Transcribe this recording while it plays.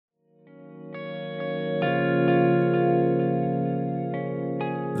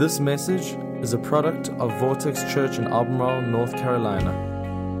This message is a product of Vortex Church in Albemarle, North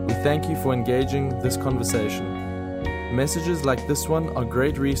Carolina. We thank you for engaging this conversation. Messages like this one are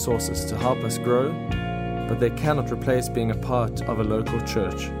great resources to help us grow, but they cannot replace being a part of a local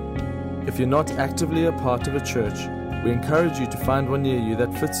church. If you're not actively a part of a church, we encourage you to find one near you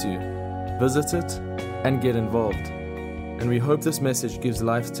that fits you. Visit it and get involved. And we hope this message gives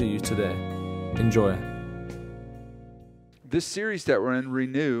life to you today. Enjoy. This series that we're in,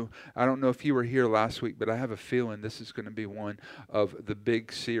 Renew, I don't know if you were here last week, but I have a feeling this is going to be one of the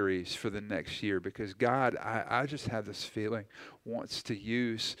big series for the next year because God, I just have this feeling, wants to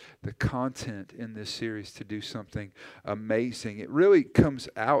use the content in this series to do something amazing. It really comes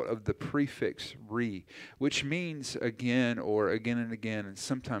out of the prefix re, which means again or again and again and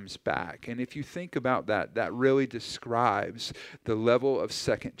sometimes back. And if you think about that, that really describes the level of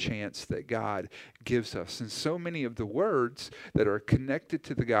second chance that God gives us. And so many of the words that are connected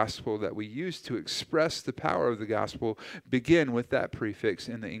to the gospel that we use to express the power of the gospel begin with that prefix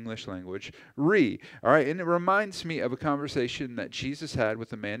in the English language, re. All right, and it reminds me of a conversation that Jesus had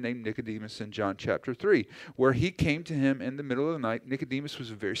with a man named Nicodemus in John chapter 3, where he came to him in the middle of the night. Nicodemus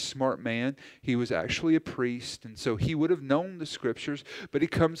was a very smart man. He was actually a priest, and so he would have known the scriptures, but he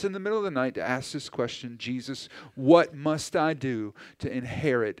comes in the middle of the night to ask this question, Jesus, what must I do to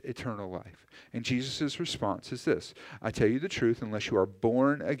inherit eternal life? And Jesus' response is this, I tell you the truth, unless you are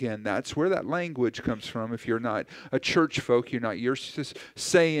born again. That's where that language comes from. If you're not a church folk, you're not used to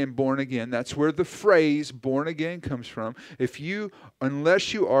saying born again. That's where the phrase born again comes from.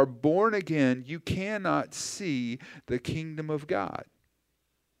 Unless you are born again, you cannot see the kingdom of God.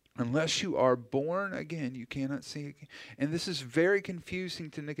 Unless you are born again, you cannot see it. And this is very confusing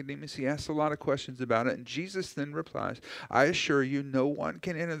to Nicodemus. He asks a lot of questions about it. And Jesus then replies, I assure you, no one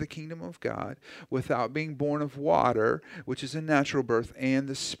can enter the kingdom of God without being born of water, which is a natural birth, and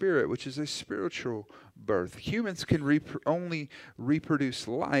the Spirit, which is a spiritual birth. Humans can only reproduce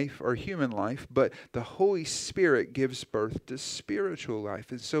life or human life, but the Holy Spirit gives birth to spiritual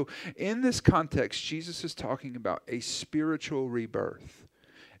life. And so in this context, Jesus is talking about a spiritual rebirth.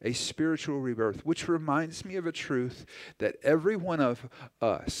 A spiritual rebirth, which reminds me of a truth that every one of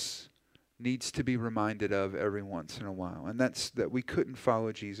us needs to be reminded of every once in a while. And that's that we couldn't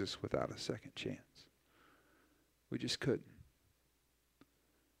follow Jesus without a second chance. We just couldn't.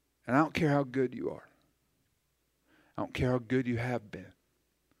 And I don't care how good you are. I don't care how good you have been.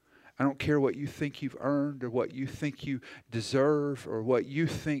 I don't care what you think you've earned or what you think you deserve or what you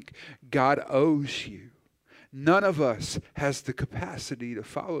think God owes you. None of us has the capacity to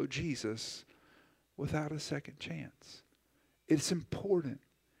follow Jesus without a second chance. It's important.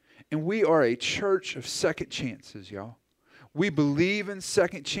 And we are a church of second chances, y'all. We believe in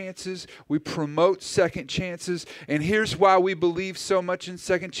second chances. We promote second chances. And here's why we believe so much in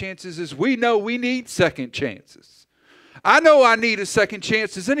second chances is we know we need second chances. I know I need a second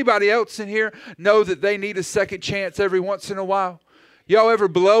chance. Does anybody else in here know that they need a second chance every once in a while? Y'all ever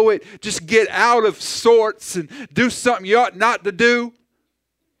blow it? Just get out of sorts and do something you ought not to do?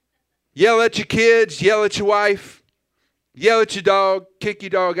 Yell at your kids, yell at your wife, yell at your dog, kick your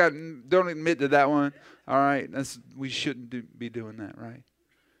dog out. Don't admit to that one. All right, we shouldn't be doing that, right?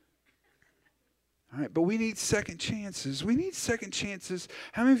 All right, but we need second chances. We need second chances.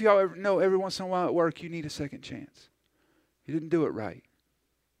 How many of y'all ever know every once in a while at work you need a second chance? You didn't do it right.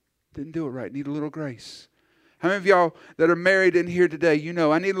 Didn't do it right. Need a little grace. How many of y'all that are married in here today, you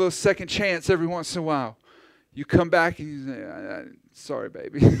know, I need a little second chance every once in a while. You come back and you say, sorry,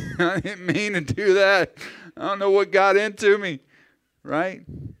 baby. I didn't mean to do that. I don't know what got into me. Right?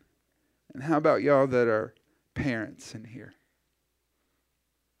 And how about y'all that are parents in here?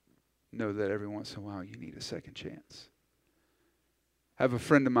 Know that every once in a while you need a second chance. I have a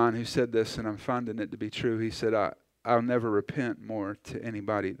friend of mine who said this, and I'm finding it to be true. He said, I'll never repent more to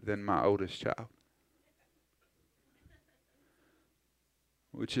anybody than my oldest child.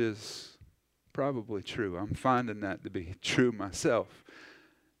 Which is probably true. I'm finding that to be true myself.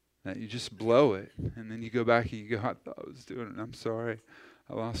 That you just blow it, and then you go back and you go, I thought I was doing it. I'm sorry.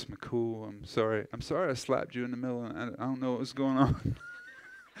 I lost my cool. I'm sorry. I slapped you in the middle. And I don't know what was going on.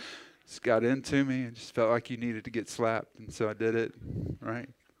 Just got into me and just felt like you needed to get slapped, and so I did it. Right?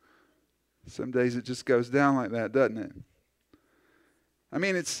 Some days it just goes down like that, doesn't it? I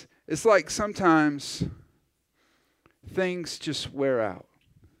mean, it's like sometimes things just wear out.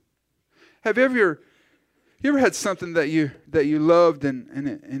 Have you ever had something that you loved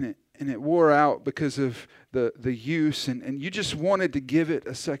and it wore out because of the use and you just wanted to give it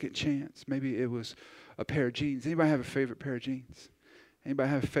a second chance? Maybe it was a pair of jeans. Anybody have a favorite pair of jeans? Anybody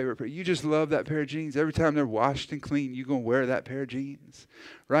have a favorite pair? You just love that pair of jeans. Every time they're washed and clean, you're going to wear that pair of jeans,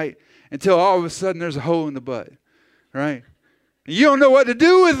 right? Until all of a sudden there's a hole in the butt, right? And you don't know what to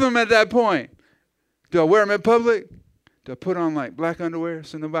do with them at that point. Do I wear them in public? Do I put on like black underwear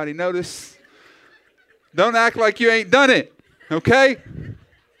so nobody notice? Don't act like you ain't done it, okay?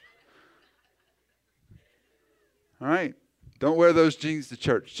 All right? Don't wear those jeans to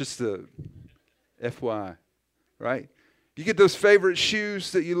church, just the FYI, right? You get those favorite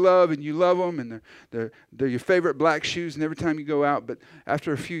shoes that you love, and you love them, and they're your favorite black shoes, and every time you go out, but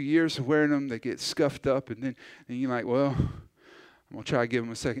after a few years of wearing them, they get scuffed up, and you're like, well, I'm going to try to give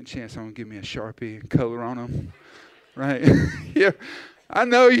them a second chance. I'm going to give me a Sharpie and color on them, right? Yeah, I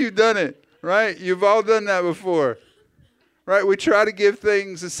know you've done it, right? You've all done that before, right? We try to give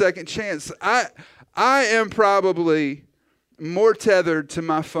things a second chance. I am probably more tethered to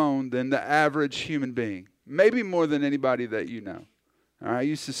my phone than the average human being. Maybe more than anybody that you know. I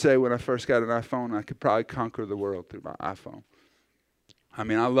used to say when I first got an iPhone, I could probably conquer the world through my iPhone. I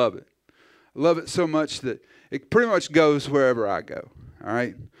mean, I love it. I love it so much that it pretty much goes wherever I go, all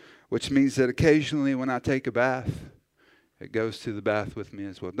right? Which means that occasionally when I take a bath, it goes to the bath with me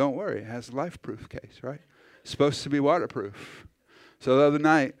as well. Don't worry, it has a life-proof case, right? It's supposed to be waterproof. So the other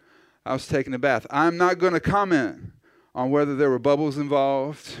night, I was taking a bath. I'm not going to comment on whether there were bubbles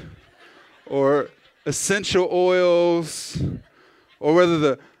involved or essential oils, or whether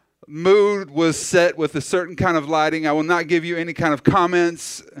the mood was set with a certain kind of lighting. I will not give you any kind of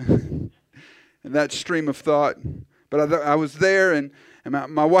comments in that stream of thought. But I was there, and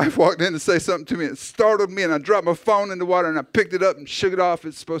my wife walked in to say something to me. It startled me, and I dropped my phone in the water, and I picked it up and shook it off.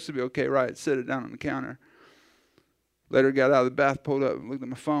 It's supposed to be okay, right? Set it down on the counter. Later, got out of the bath, pulled up, and looked at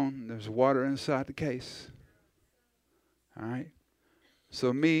my phone, and there's water inside the case. All right?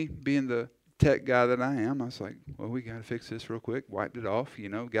 So me, being the tech guy that I am, I was like, well, we got to fix this real quick. Wiped it off,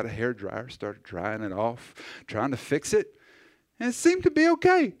 got a hair dryer, started drying it off, trying to fix it. And it seemed to be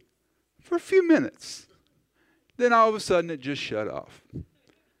okay for a few minutes. Then all of a sudden it just shut off.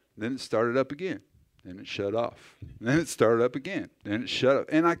 Then it started up again. Then it shut off. Then it started up again. Then it shut up.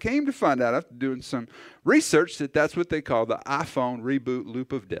 And I came to find out after doing some research that that's what they call the iPhone reboot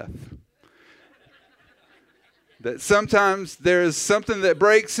loop of death. That sometimes there's something that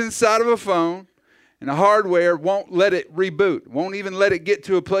breaks inside of a phone, and the hardware won't let it reboot, won't even let it get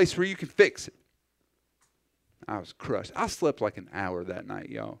to a place where you can fix it. I was crushed. I slept like an hour that night,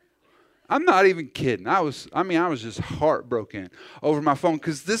 y'all. I'm not even kidding. I was just heartbroken over my phone,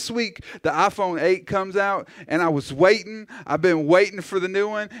 because this week the iPhone 8 comes out, and I was waiting. I've been waiting for the new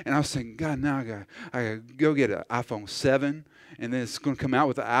one, and I was thinking, God, now I gotta go get an iPhone 7. And then it's going to come out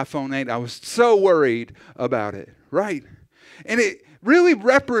with the iPhone 8. I was so worried about it, right? And it really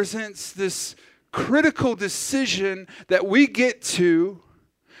represents this critical decision that we get to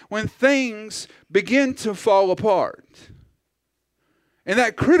when things begin to fall apart. And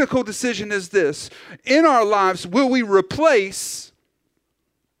that critical decision is this. In our lives, will we replace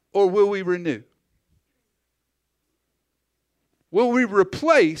or will we renew? Will we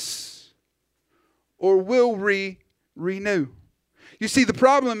replace or will we renew? You see, the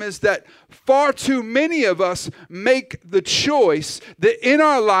problem is that far too many of us make the choice that in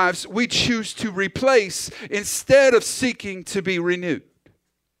our lives we choose to replace instead of seeking to be renewed.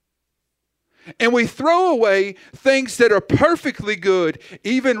 And we throw away things that are perfectly good,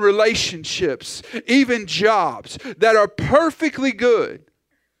 even relationships, even jobs that are perfectly good,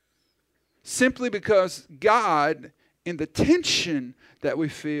 simply because God, in the tension that we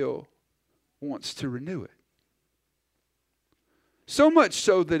feel, wants to renew it. So much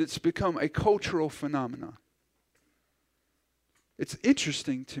so that it's become a cultural phenomenon. It's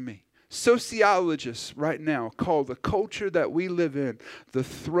interesting to me. Sociologists right now call the culture that we live in the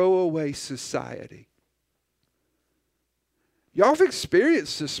throwaway society. Y'all have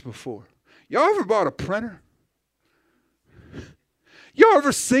experienced this before. Y'all ever bought a printer? Y'all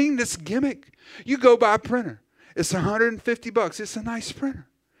ever seen this gimmick? You go buy a printer. It's $150. It's a nice printer.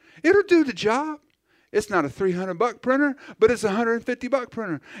 It'll do the job. It's not a $300 printer, but it's a $150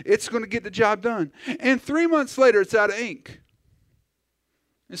 printer. It's going to get the job done. And 3 months later, it's out of ink.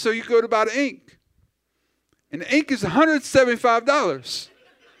 And so you go to buy the ink. And the ink is $175.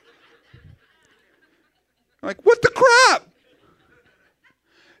 Like, what the crap?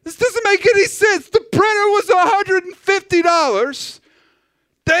 This doesn't make any sense. The printer was $150.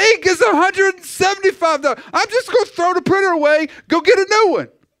 The ink is $175. I'm just going to throw the printer away, go get a new one.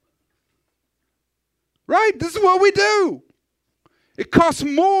 Right? This is what we do. It costs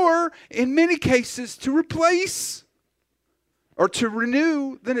more in many cases to replace or to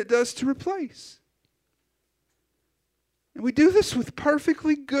renew than it does to replace. And we do this with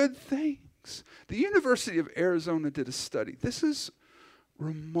perfectly good things. The University of Arizona did a study. This is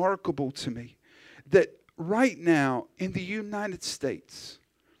remarkable to me. That right now in the United States,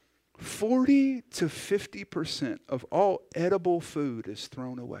 40 to 50% of all edible food is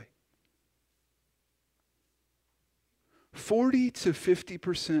thrown away. 40 to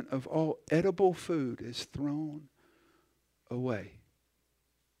 50% of all edible food is thrown away.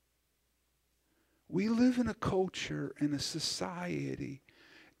 We live in a culture and a society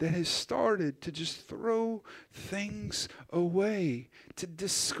that has started to just throw things away, to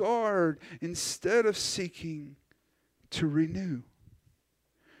discard instead of seeking to renew.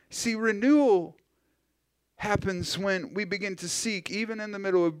 See, renewal happens when we begin to seek, even in the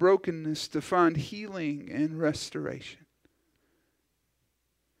middle of brokenness, to find healing and restoration.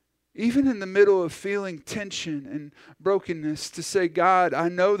 Even in the middle of feeling tension and brokenness, to say, God, I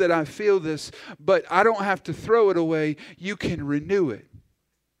know that I feel this, but I don't have to throw it away. You can renew it.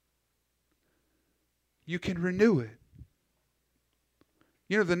 You can renew it.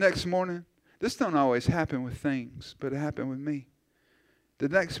 You know, the next morning, this don't always happen with things, but it happened with me. The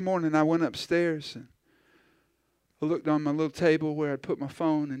next morning, I went upstairs and I looked on my little table where I'd put my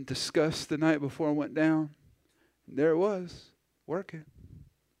phone and discussed the night before I went down. And there it was, working.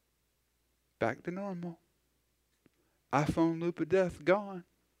 Back to normal. iPhone loop of death gone.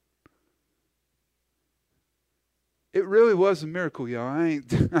 It really was a miracle, y'all. I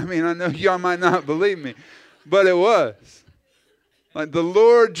know y'all might not believe me, but it was. Like the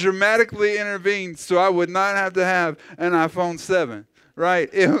Lord dramatically intervened so I would not have to have an iPhone 7, right?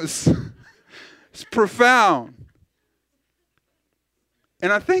 It's profound.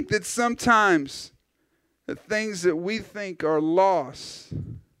 And I think that sometimes the things that we think are lost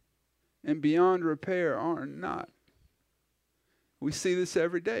and beyond repair are not. We see this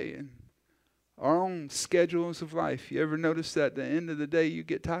every day in our own schedules of life. You ever notice that at the end of the day you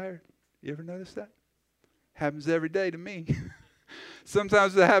get tired? You ever notice that? Happens every day to me.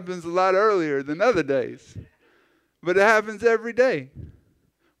 Sometimes it happens a lot earlier than other days. But it happens every day.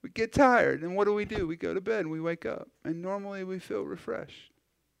 We get tired, and what do? We go to bed and we wake up. And normally we feel refreshed.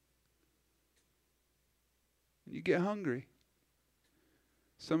 You get hungry.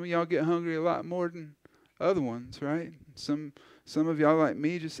 Some of y'all get hungry a lot more than other ones, right? Some of y'all, like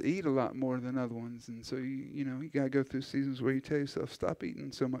me, just eat a lot more than other ones. And so, you got to go through seasons where you tell yourself, stop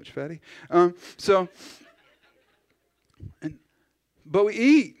eating so much, fatty. But we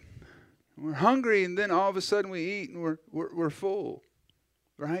eat. We're hungry, and then all of a sudden we eat, and we're full,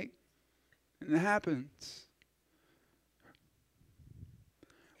 right? And it happens.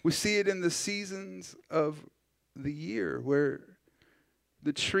 We see it in the seasons of the year where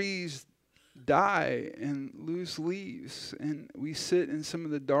the trees die and lose leaves, and we sit in some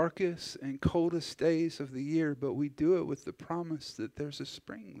of the darkest and coldest days of the year, but we do it with the promise that there's a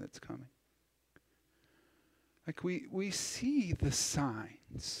spring that's coming. Like we see the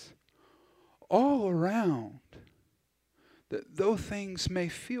signs all around that though things may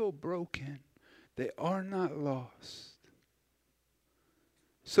feel broken, they are not lost.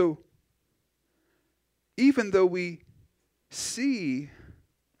 So even though we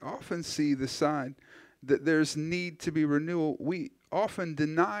often see the sign that there's need to be renewal, we often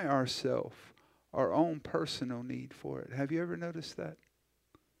deny ourselves our own personal need for it. Have you ever noticed that?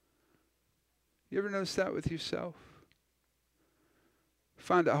 You ever noticed that with yourself?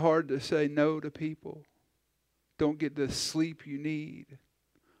 Find it hard to say no to people. Don't get the sleep you need.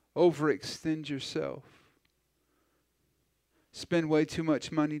 Overextend yourself. Spend way too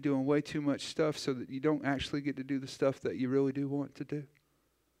much money doing way too much stuff so that you don't actually get to do the stuff that you really do want to do.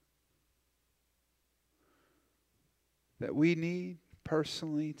 That we need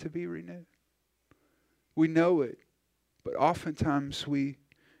personally to be renewed. We know it, but oftentimes we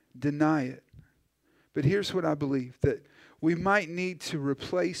deny it. But here's what I believe, that we might need to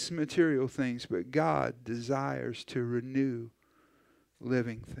replace material things, but God desires to renew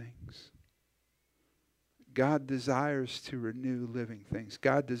living things. God desires to renew living things.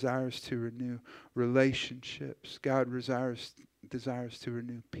 God desires to renew relationships. God desires to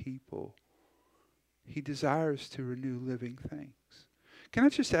renew people. He desires to renew living things. Can I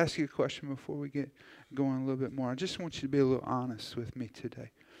just ask you a question before we get going a little bit more? I just want you to be a little honest with me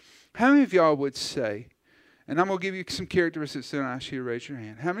today. How many of y'all would say, and I'm going to give you some characteristics and I'll ask you to raise your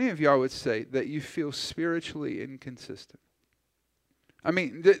hand. How many of y'all would say that you feel spiritually inconsistent? I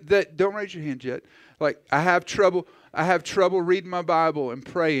mean, that don't raise your hand yet. Like, I have trouble reading my Bible and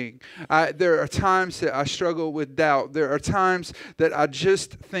praying. There are times that I struggle with doubt. There are times that I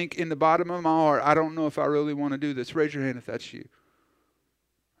just think in the bottom of my heart, I don't know if I really want to do this. Raise your hand if that's you.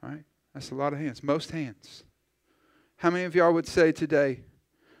 All right? That's a lot of hands. Most hands. How many of y'all would say today,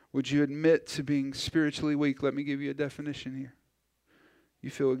 would you admit to being spiritually weak? Let me give you a definition here.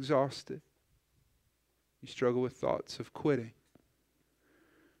 You feel exhausted. You struggle with thoughts of quitting.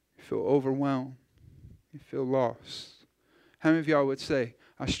 You feel overwhelmed. You feel lost. How many of y'all would say,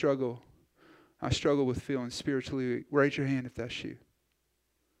 I struggle with feeling spiritually weak? Raise your hand if that's you.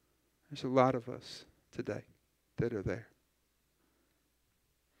 There's a lot of us today that are there.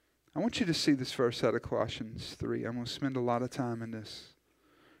 I want you to see this verse out of Colossians 3. I'm going to spend a lot of time in this.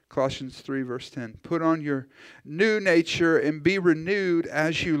 Colossians 3 verse 10. Put on your new nature and be renewed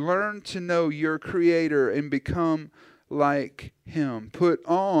as you learn to know your Creator and become like Him. Put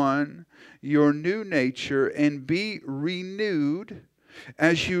on your new nature and be renewed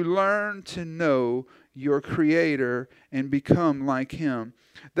as you learn to know your Creator and become like Him.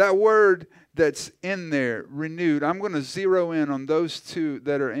 That word that's in there, renewed, I'm going to zero in on those two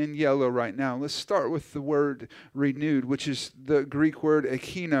that are in yellow right now. Let's start with the word renewed, which is the Greek word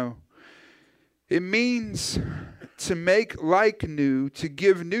ekino. It means to make like new, to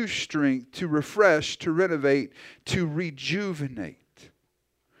give new strength, to refresh, to renovate, to rejuvenate.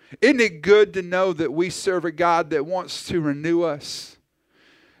 Isn't it good to know that we serve a God that wants to renew us?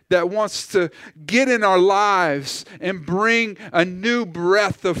 That wants to get in our lives and bring a new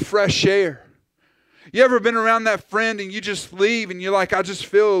breath of fresh air. You ever been around that friend and you just leave and you're like, I just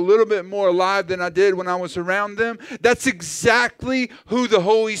feel a little bit more alive than I did when I was around them? That's exactly who the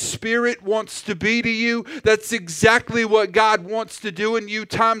Holy Spirit wants to be to you. That's exactly what God wants to do in you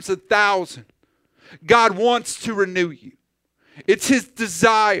times 1,000. God wants to renew you. It's His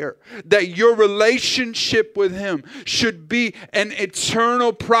desire that your relationship with Him should be an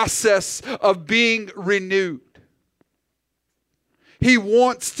eternal process of being renewed. He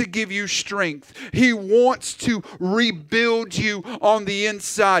wants to give you strength. He wants to rebuild you on the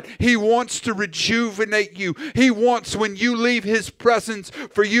inside. He wants to rejuvenate you. He wants, when you leave His presence,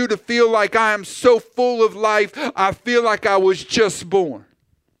 for you to feel like, I am so full of life, I feel like I was just born.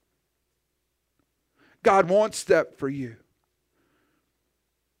 God wants that for you.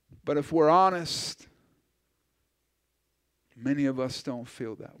 But if we're honest, many of us don't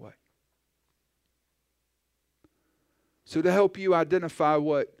feel that way. So to help you identify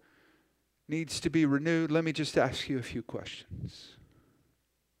what needs to be renewed, let me just ask you a few questions.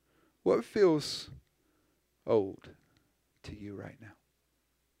 What feels old to you right now?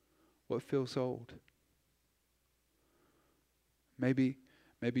 What feels old? Maybe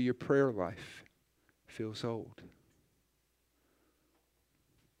your prayer life feels old.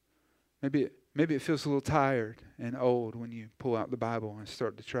 Maybe it feels a little tired and old when you pull out the Bible and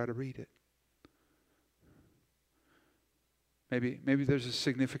start to try to read it. Maybe there's a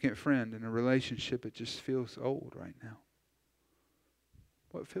significant friend in a relationship that just feels old right now.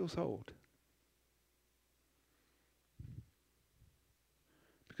 What feels old?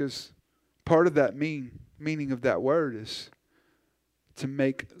 Because part of that meaning of that word is to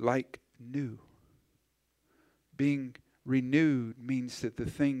make like new. Being renewed means that the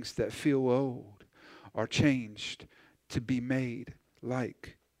things that feel old are changed to be made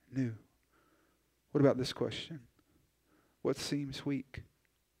like new. What about this question? What seems weak?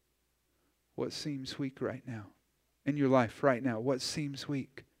 What seems weak right now? In your life right now, what seems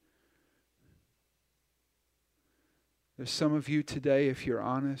weak? There's some of you today, if you're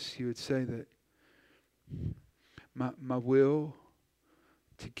honest, you would say that my will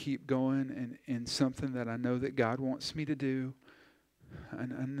to keep going in something that I know that God wants me to do,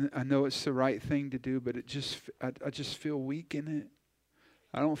 and I know it's the right thing to do, but I just feel weak in it.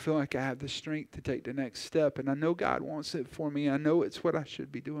 I don't feel like I have the strength to take the next step. And I know God wants it for me. I know it's what I should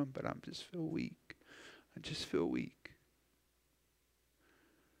be doing, but I just feel weak. I just feel weak.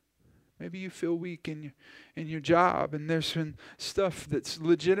 Maybe you feel weak in your job, and there's been stuff that's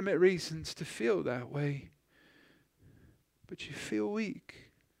legitimate reasons to feel that way. But you feel weak.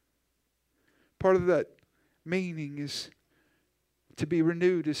 Part of that meaning is to be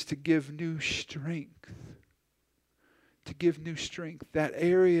renewed is to give new strength. To give new strength. That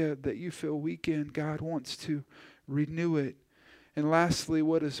area that you feel weak in, God wants to renew it. And lastly,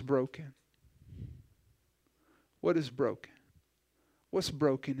 what is broken? What is broken? What's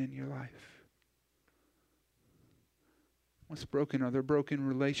broken in your life? What's broken? Are there broken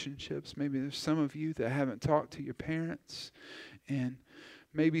relationships? Maybe there's some of you that haven't talked to your parents, and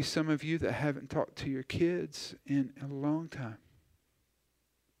maybe some of you that haven't talked to your kids in a long time.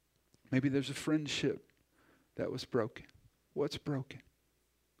 Maybe there's a friendship that was broken. What's broken?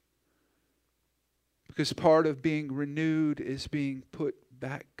 Because part of being renewed is being put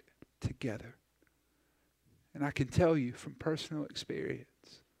back together. And I can tell you from personal experience,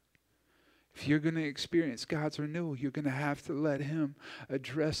 If you're going to experience God's renewal, you're going to have to let Him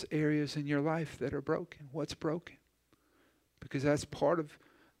address areas in your life that are broken. What's broken? Because that's part of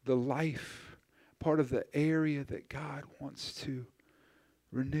the life, part of the area that God wants to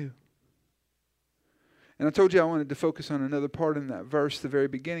renew. And I told you I wanted to focus on another part in that verse. The very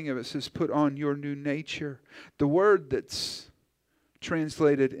beginning of it says, put on your new nature. The word that's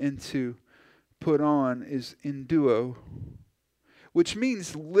translated into put on is enduo, which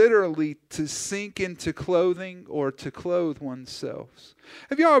means literally to sink into clothing or to clothe oneself.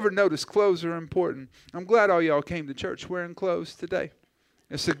 Have y'all ever noticed clothes are important? I'm glad all y'all came to church wearing clothes today.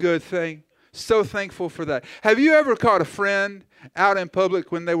 It's a good thing. So thankful for that. Have you ever caught a friend out in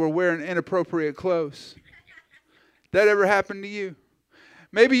public when they were wearing inappropriate clothes? That ever happened to you?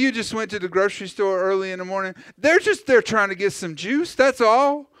 Maybe you just went to the grocery store early in the morning. They're just there trying to get some juice, that's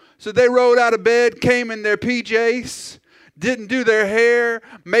all. So they rolled out of bed, came in their PJs, didn't do their hair,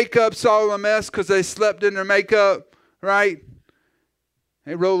 makeup's all a mess because they slept in their makeup, right?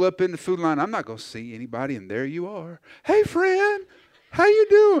 They roll up in the food line. I'm not going to see anybody, and there you are. Hey, friend. How you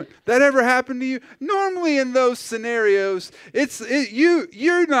doing? That ever happened to you? Normally in those scenarios,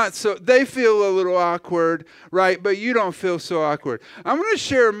 you're not so, they feel a little awkward, right? But you don't feel so awkward. I'm going to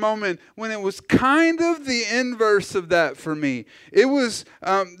share a moment when it was kind of the inverse of that for me. It was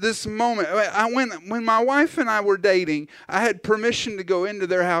this moment. When my wife and I were dating, I had permission to go into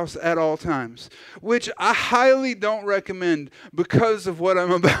their house at all times, which I highly don't recommend because of what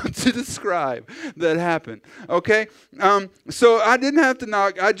I'm about to describe that happened. Okay? So I didn't have to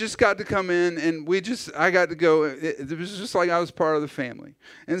knock. I just got to come in, and I got to go. It was just like I was part of the family.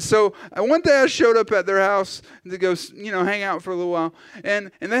 And so one day I showed up at their house to go, hang out for a little while. And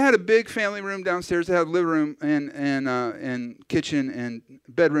they had a big family room downstairs. They had a living room and kitchen and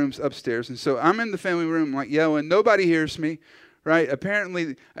bedrooms upstairs. And so I'm in the family room like yelling. Nobody hears me, right?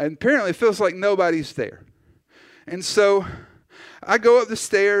 Apparently it feels like nobody's there. And so I go up the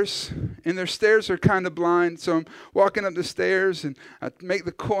stairs, and their stairs are kind of blind, so I'm walking up the stairs, and I make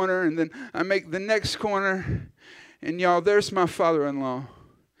the corner, and then I make the next corner, and y'all, there's my father-in-law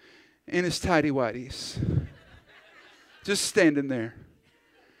in his tighty-whities, just standing there.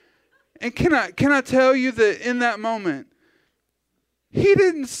 And can I tell you that in that moment, he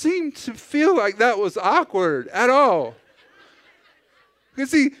didn't seem to feel like that was awkward at all.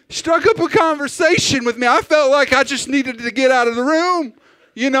 Because he struck up a conversation with me. I felt like I just needed to get out of the room.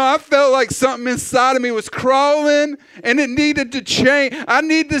 I felt like something inside of me was crawling and it needed to change. I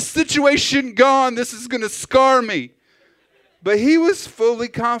need this situation gone. This is going to scar me. But he was fully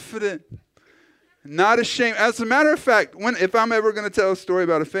confident, not ashamed. As a matter of fact, if I'm ever going to tell a story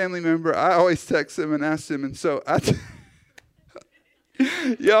about a family member, I always text him and ask him. And so I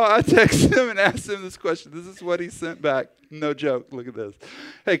text him and asked him this question. This is what he sent back. No joke. Look at this.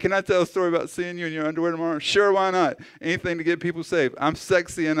 Hey, can I tell a story about seeing you in your underwear tomorrow? Sure, why not? Anything to get people saved. I'm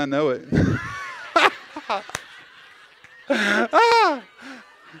sexy and I know it.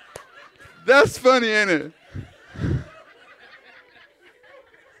 That's funny, ain't it?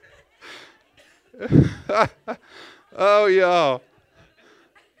 Oh, y'all.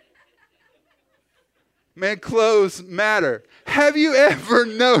 Man, clothes matter. Have you ever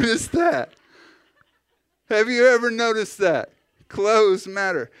noticed that? Have you ever noticed that? Clothes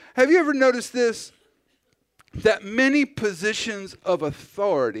matter. Have you ever noticed this? That many positions of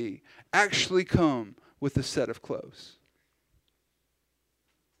authority actually come with a set of clothes.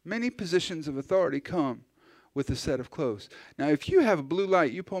 Many positions of authority come with a set of clothes. Now, if you have a blue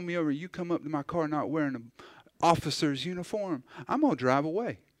light, you pull me over, you come up to my car not wearing an officer's uniform, I'm going to drive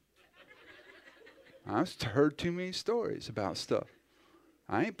away. I've heard too many stories about stuff.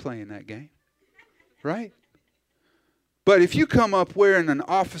 I ain't playing that game. Right? But if you come up wearing an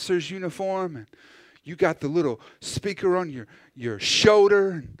officer's uniform and you got the little speaker on your shoulder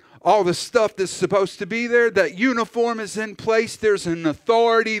and all the stuff that's supposed to be there, that uniform is in place, there's an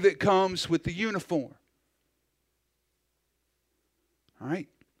authority that comes with the uniform. All right?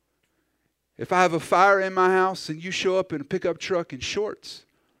 If I have a fire in my house and you show up in a pickup truck in shorts,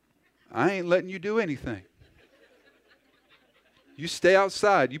 I ain't letting you do anything. You stay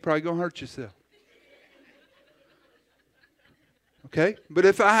outside, you're probably going to hurt yourself. Okay? But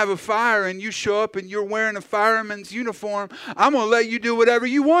if I have a fire and you show up and you're wearing a fireman's uniform, I'm going to let you do whatever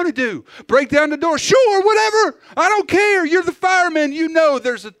you want to do. Break down the door. Sure, whatever. I don't care. You're the fireman. You know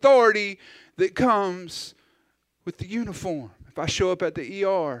there's authority that comes with the uniform. If I show up at the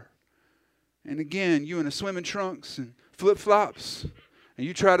ER and again, you in a swimming trunks and flip-flops and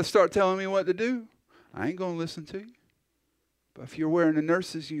you try to start telling me what to do, I ain't going to listen to you. But if you're wearing a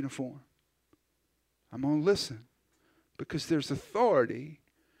nurse's uniform, I'm going to listen. Because there's authority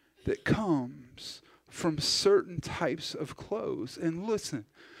that comes from certain types of clothes. And listen,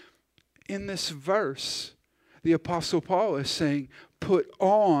 in this verse, the Apostle Paul is saying, put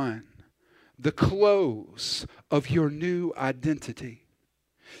on the clothes of your new identity.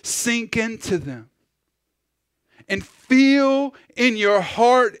 Sink into them. And feel in your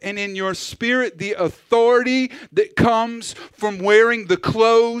heart and in your spirit the authority that comes from wearing the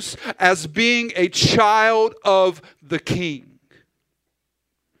clothes as being a child of the King.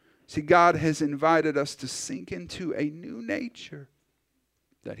 See, God has invited us to sink into a new nature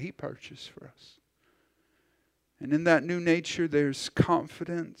that He purchased for us. And in that new nature, there's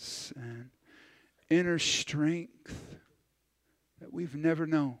confidence and inner strength that we've never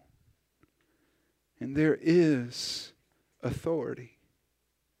known. And there is authority.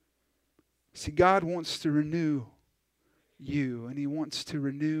 See, God wants to renew you, and He wants to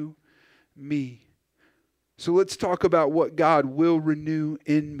renew me. So let's talk about what God will renew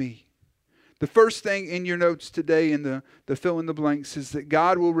in me. The first thing in your notes today in the fill in the blanks is that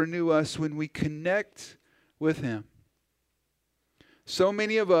God will renew us when we connect with Him. So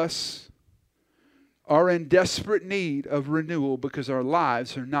many of us are in desperate need of renewal because our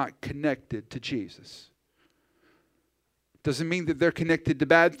lives are not connected to Jesus. Doesn't mean that they're connected to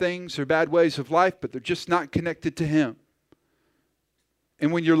bad things or bad ways of life, but they're just not connected to Him.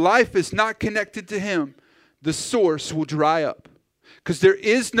 And when your life is not connected to Him, the source will dry up. Because there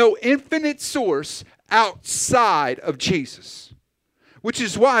is no infinite source outside of Jesus. Which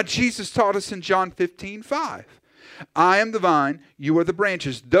is why Jesus taught us in John 15:5. I am the vine, you are the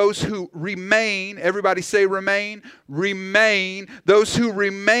branches. Those who remain, everybody say remain, remain. Those who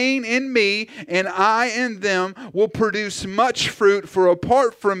remain in me and I in them will produce much fruit, for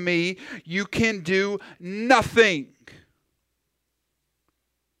apart from me, you can do nothing.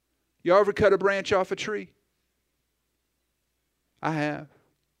 You ever cut a branch off a tree? I have.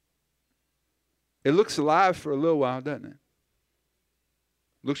 It looks alive for a little while, doesn't it?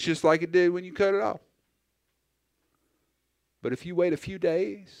 Looks just like it did when you cut it off. But if you wait a few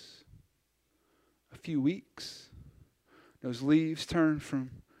days, a few weeks, those leaves turn from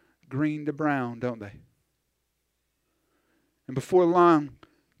green to brown, don't they? And before long,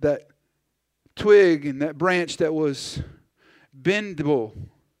 that twig and that branch that was bendable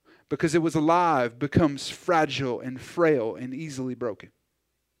because it was alive becomes fragile and frail and easily broken.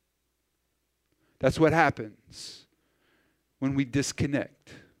 That's what happens when we disconnect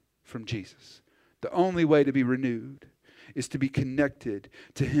from Jesus. The only way to be renewed is to be connected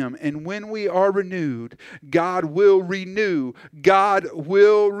to Him. And when we are renewed, God will renew. God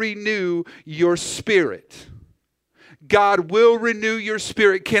will renew your spirit. God will renew your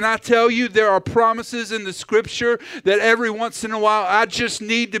spirit. Can I tell you, there are promises in the Scripture that every once in a while I just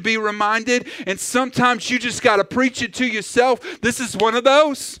need to be reminded, and sometimes you just got to preach it to yourself. This is one of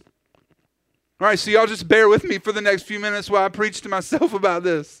those. All right, so y'all just bear with me for the next few minutes while I preach to myself about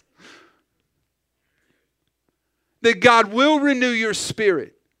this. That God will renew your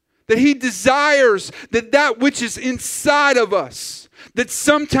spirit. That He desires that which is inside of us, that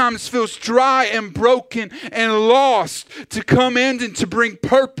sometimes feels dry and broken and lost, to come in and to bring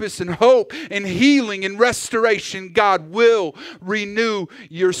purpose and hope and healing and restoration. God will renew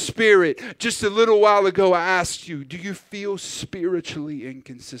your spirit. Just a little while ago I asked you, do you feel spiritually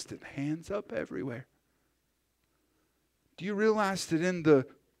inconsistent? Hands up everywhere. Do you realize that in the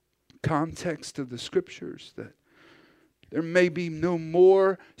context of the Scriptures that there may be no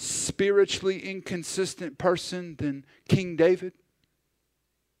more spiritually inconsistent person than King David?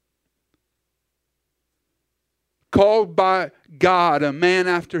 Called by God, a man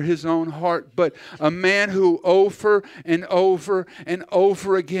after His own heart, but a man who over and over and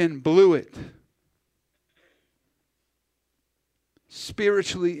over again blew it.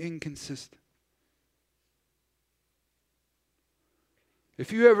 Spiritually inconsistent.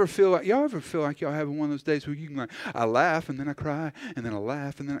 If you ever feel like, y'all ever feel like y'all having one of those days where you can like, I laugh and then I cry and then I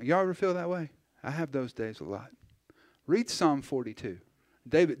laugh and then y'all ever feel that way? I have those days a lot. Read Psalm 42.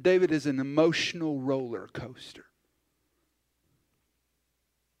 David is an emotional roller coaster.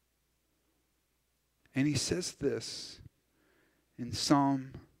 And he says this in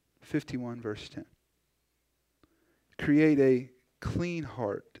Psalm 51 verse 10. Create a clean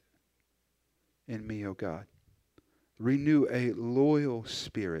heart in me, O God. Renew a loyal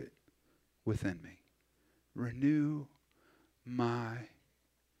spirit within me. Renew my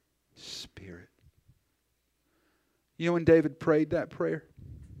spirit. You know when David prayed that prayer?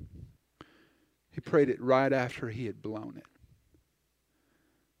 He prayed it right after he had blown it.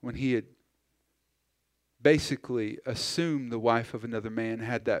 When he had basically assumed the wife of another man,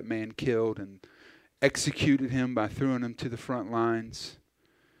 had that man killed and executed him by throwing him to the front lines.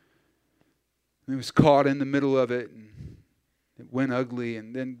 he was caught in the middle of it, and it went ugly.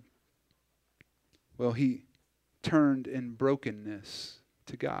 And then, well, he turned in brokenness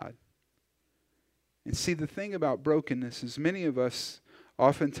to God. And see, the thing about brokenness is many of us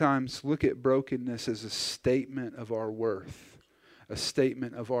oftentimes look at brokenness as a statement of our worth, a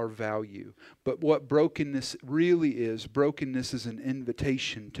statement of our value. But what brokenness really is an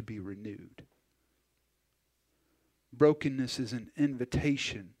invitation to be renewed. Brokenness is an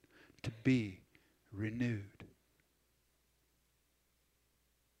invitation to be renewed.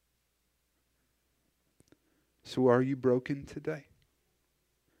 So are you broken today?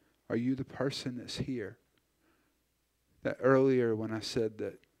 Are you the person that's here? That earlier when I said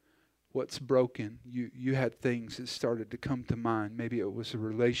that what's broken, you had things that started to come to mind. Maybe it was a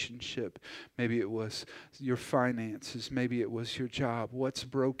relationship. Maybe it was your finances. Maybe it was your job. What's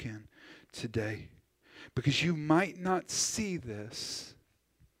broken today? Because you might not see this,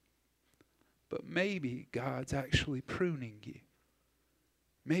 but maybe God's actually pruning you.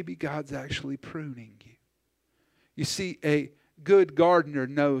 Maybe God's actually pruning you. You see, a good gardener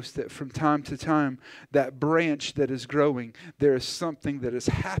knows that from time to time, that branch that is growing, there is something that has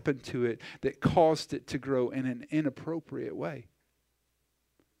happened to it that caused it to grow in an inappropriate way.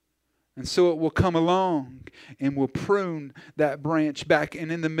 And so it will come along and will prune that branch back.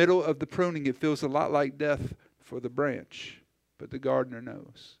 And in the middle of the pruning, it feels a lot like death for the branch. But the gardener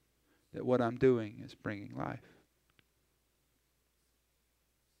knows that what I'm doing is bringing life.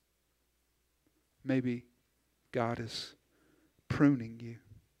 Maybe God is pruning you,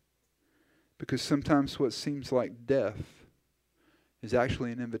 because sometimes what seems like death is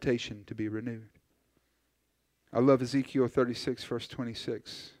actually an invitation to be renewed. I love Ezekiel 36, verse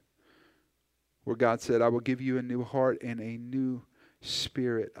 26, where God said, I will give you a new heart and a new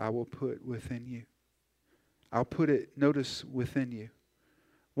spirit I will put within you. I'll put it, notice, within you.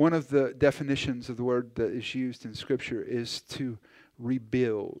 One of the definitions of the word that is used in Scripture is to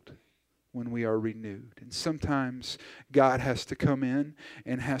rebuild when we are renewed. And sometimes God has to come in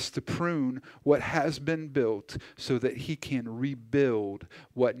and has to prune what has been built so that He can rebuild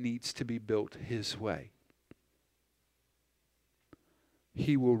what needs to be built His way.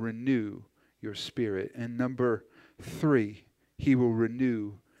 He will renew your spirit. And number 3, He will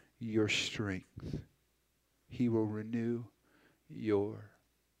renew your strength. He will renew your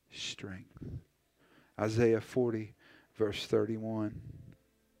strength. Isaiah 40, verse 31.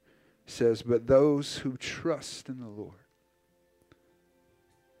 Says, but those who trust in the Lord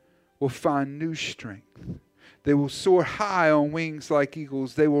will find new strength. They will soar high on wings like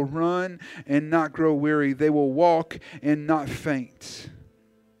eagles. They will run and not grow weary. They will walk and not faint.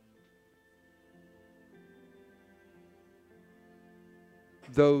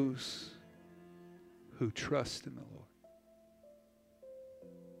 Those who trust in the Lord.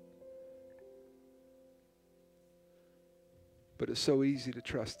 But it's so easy to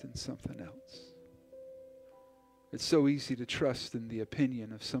trust in something else. It's so easy to trust in the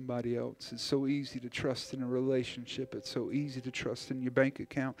opinion of somebody else. It's so easy to trust in a relationship. It's so easy to trust in your bank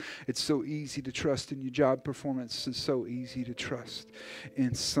account. It's so easy to trust in your job performance. It's so easy to trust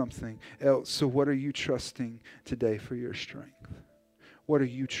in something else. So what are you trusting today for your strength? What are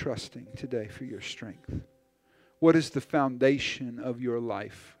you trusting today for your strength? What is the foundation of your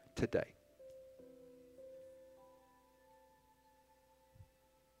life today?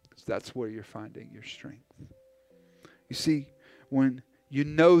 That's where you're finding your strength. You see, when you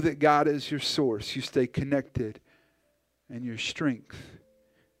know that God is your source, you stay connected and your strength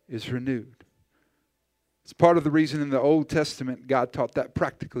is renewed. It's part of the reason in the Old Testament God taught that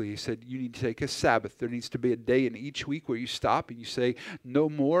practically. He said you need to take a Sabbath. There needs to be a day in each week where you stop and you say, no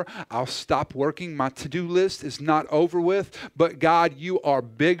more. I'll stop working. My to-do list is not over with. But God, you are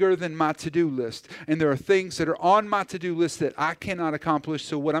bigger than my to-do list. And there are things that are on my to-do list that I cannot accomplish.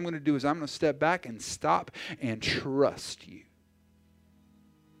 So what I'm going to do is I'm going to step back and stop and trust you.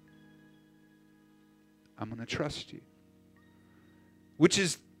 I'm going to trust you. Which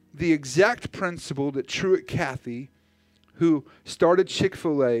is the exact principle that Truett Cathy, who started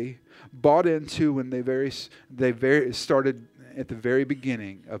Chick-fil-A, bought into when they started at the very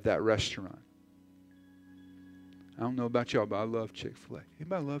beginning of that restaurant. I don't know about y'all, but I love Chick-fil-A.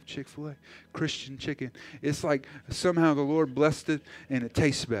 Anybody love Chick-fil-A? Christian chicken. It's like somehow the Lord blessed it and it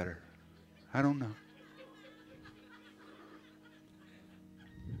tastes better. I don't know.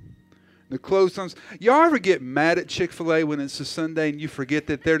 The closed times. Y'all ever get mad at Chick-fil-A when it's a Sunday and you forget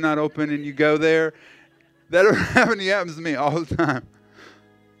that they're not open and you go there? That ever happens to me all the time.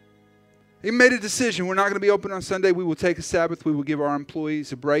 He made a decision. We're not going to be open on Sunday. We will take a Sabbath. We will give our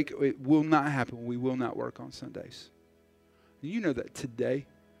employees a break. It will not happen. We will not work on Sundays. You know that today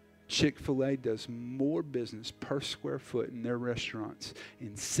Chick-fil-A does more business per square foot in their restaurants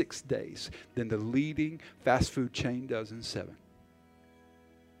in 6 days than the leading fast food chain does in 7.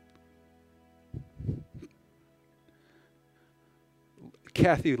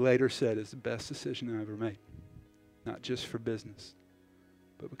 Kathy later said it's the best decision I ever made. Not just for business,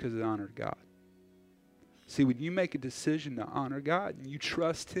 but because it honored God. See, when you make a decision to honor God and you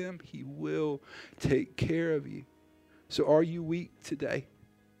trust Him, He will take care of you. So are you weak today?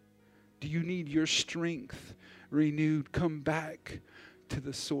 Do you need your strength renewed? Come back to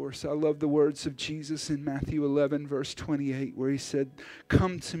the source. I love the words of Jesus in Matthew 11, verse 28, where He said,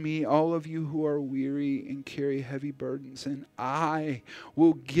 "Come to me, all of you who are weary and carry heavy burdens, and I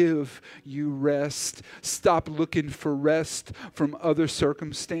will give you rest." Stop looking for rest from other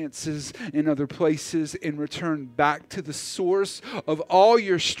circumstances and other places and return back to the source of all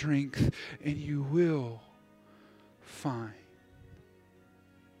your strength, and you will find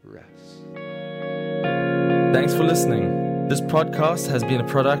rest. Thanks for listening. This podcast has been a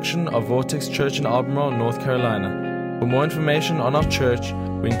production of Vortex Church in Albemarle, North Carolina. For more information on our church,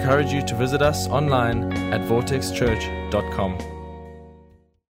 we encourage you to visit us online at vortexchurch.com.